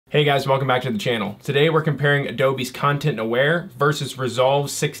Hey guys, welcome back to the channel. Today we're comparing Adobe's Content Aware versus Resolve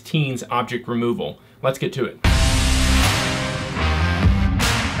 16's object removal. Let's get to it.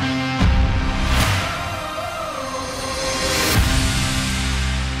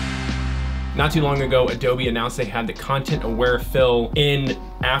 Not too long ago, Adobe announced they had the Content Aware fill in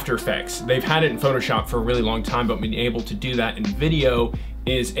After Effects. They've had it in Photoshop for a really long time, but being able to do that in video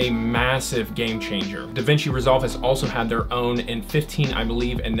is a massive game changer. DaVinci Resolve has also had their own in 15, I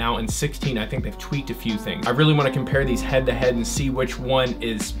believe, and now in 16, I think they've tweaked a few things. I really want to compare these head to head and see which one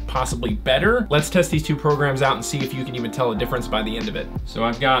is possibly better. Let's test these two programs out and see if you can even tell a difference by the end of it. So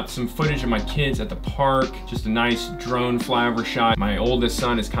I've got some footage of my kids at the park, just a nice drone flyover shot. My oldest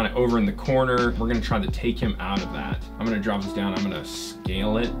son is kind of over in the corner. We're gonna try to take him out of that. I'm gonna drop this down. I'm gonna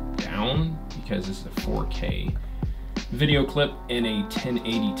scale it down because this is a 4K video clip in a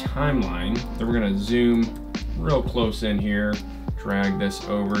 1080 timeline. Then we're gonna zoom real close in here, drag this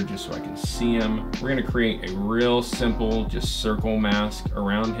over just so I can see him. We're gonna create a real simple, just circle mask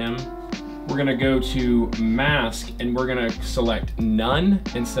around him. We're gonna go to mask and we're gonna select none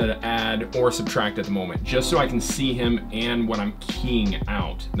instead of add or subtract at the moment, just so I can see him and what I'm keying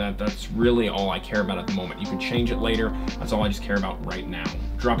out. That's really all I care about at the moment. You can change it later. That's all I just care about right now.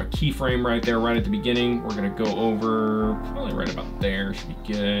 Drop a keyframe right there, right at the beginning. We're gonna go over, probably right about there, should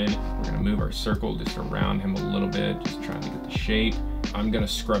be good. We're gonna move our circle just around him a little bit, just trying to get the shape. I'm gonna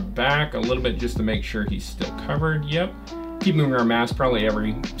scrub back a little bit just to make sure he's still covered, yep. Keep moving our mask probably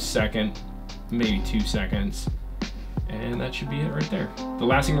every second, maybe 2 seconds. And that should be it right there. The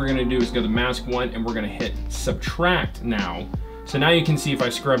last thing we're gonna do is go to mask one and we're gonna hit subtract now. So now you can see if I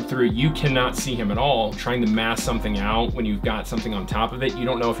scrub through, you cannot see him at all. Trying to mask something out when you've got something on top of it, you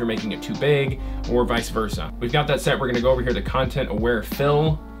don't know if you're making it too big or vice versa. We've got that set. We're gonna go over here to Content Aware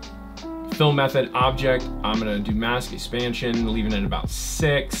Fill method object. I'm gonna do mask expansion, leaving it about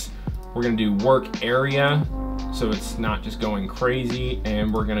 6. We're gonna do work area, so it's not just going crazy,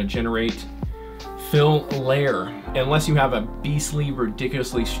 and we're gonna generate fill layer. Unless you have a beastly,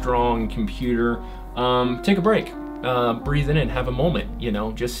 ridiculously strong computer, take a break. Breathe in and have a moment, you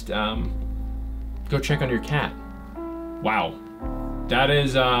know, just go check on your cat. Wow, that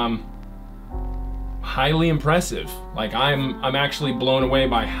is highly impressive. Like I'm actually blown away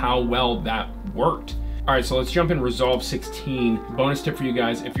by how well that worked. All right, so let's jump in Resolve 16. Bonus tip for you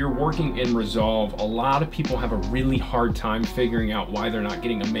guys, if you're working in Resolve, a lot of people have a really hard time figuring out why they're not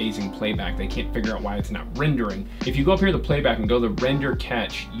getting amazing playback. They can't figure out why it's not rendering. If you go up here to playback and go to render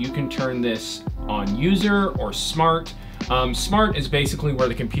catch, you can turn this on user or smart. Smart is basically where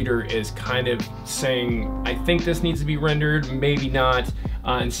the computer is kind of saying, I think this needs to be rendered, maybe not,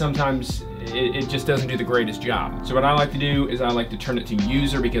 and sometimes it just doesn't do the greatest job. So what I like to do is I like to turn it to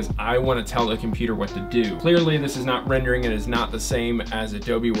user because I want to tell the computer what to do. Clearly this is not rendering. It is not the same as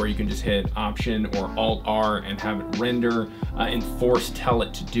Adobe where you can just hit Option or Alt R and have it render and force tell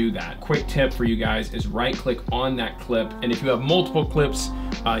it to do that. Quick tip for you guys is right click on that clip, and if you have multiple clips,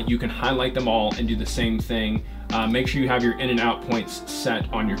 you can highlight them all and do the same thing. Make sure you have your in and out points set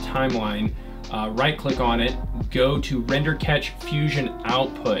on your timeline. Right click on it, go to render catch fusion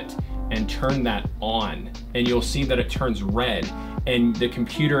output and turn that on, and you'll see that it turns red and the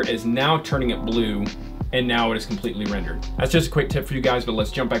computer is now turning it blue, and now it is completely rendered. That's just a quick tip for you guys, but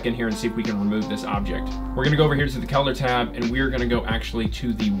let's jump back in here and see if we can remove this object. We're gonna go over here to the color tab and we're gonna go actually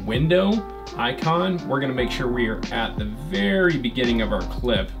to the window icon. We're gonna make sure we are at the very beginning of our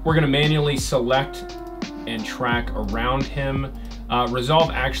clip. We're gonna manually select and track around him. Resolve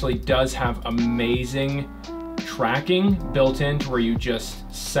actually does have amazing tracking built in to where you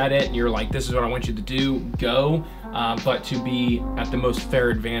just set it and you're like, this is what I want you to do, go. But to be at the most fair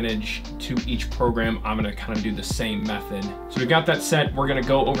advantage to each program, I'm gonna kind of do the same method. So we've got that set. We're gonna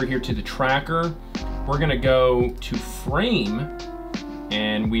go over here to the tracker. We're gonna go to frame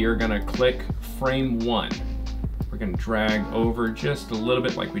and we are gonna click frame 1. We're gonna drag over just a little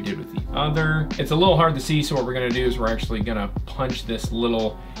bit like we did with the other. It's a little hard to see, so what we're gonna do is we're actually gonna punch this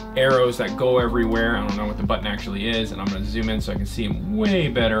little arrows that go everywhere. I don't know what the button actually is, and I'm gonna zoom in so I can see them way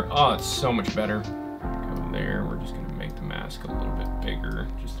better. Oh, it's so much better. Go there, we're just gonna make the mask a little bit bigger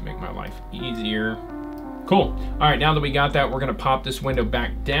just to make my life easier. Cool. All right, now that we got that, we're gonna pop this window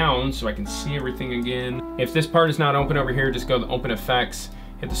back down so I can see everything again. If this part is not open over here, just go to Open Effects,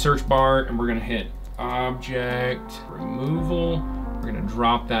 hit the search bar, and we're gonna hit Object Removal. We're gonna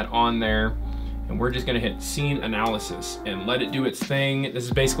drop that on there, and we're just gonna hit Scene Analysis and let it do its thing. This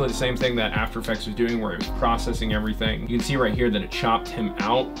is basically the same thing that After Effects was doing where it was processing everything. You can see right here that it chopped him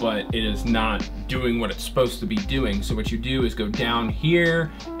out, but it is not doing what it's supposed to be doing. So what you do is go down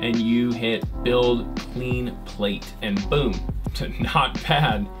here and you hit Build Clean Plate, and boom, not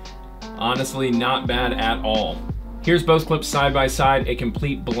bad. Honestly, not bad at all. Here's both clips side by side, a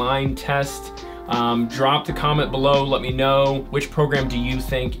complete blind test. Drop the comment below, let me know which program do you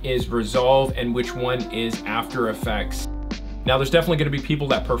think is Resolve and which one is After Effects. Now there's definitely gonna be people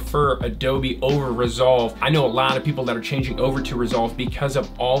that prefer Adobe over Resolve. I know a lot of people that are changing over to Resolve because of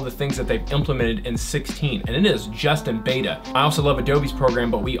all the things that they've implemented in 16, and it is just in beta. I also love Adobe's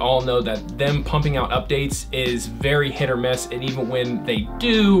program, but we all know that them pumping out updates is very hit or miss, and even when they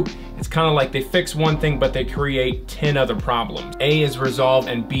do, it's kind of like they fix one thing, but they create 10 other problems. A is Resolve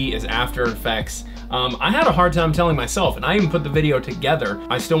and B is After Effects. I had a hard time telling myself, and I even put the video together.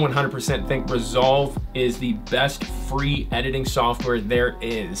 I still 100% think Resolve is the best free editing software there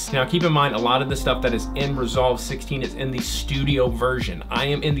is. Now keep in mind, a lot of the stuff that is in Resolve 16 is in the studio version. I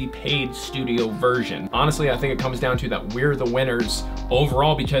am in the paid studio version. Honestly, I think it comes down to that we're the winners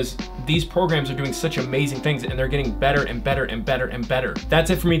overall because these programs are doing such amazing things and they're getting better and better and better and better. That's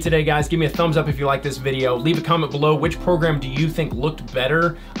it for me today, guys. Give me a thumbs up if you like this video. Leave a comment below. Which program do you think looked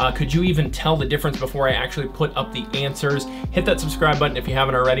better? Could you even tell the difference before I actually put up the answers? Hit that subscribe button if you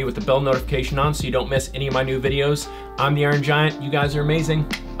haven't already with the bell notification on so you don't miss any of my new videos. I'm the Iron Giant. You guys are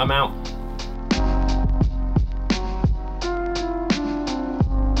amazing. I'm out.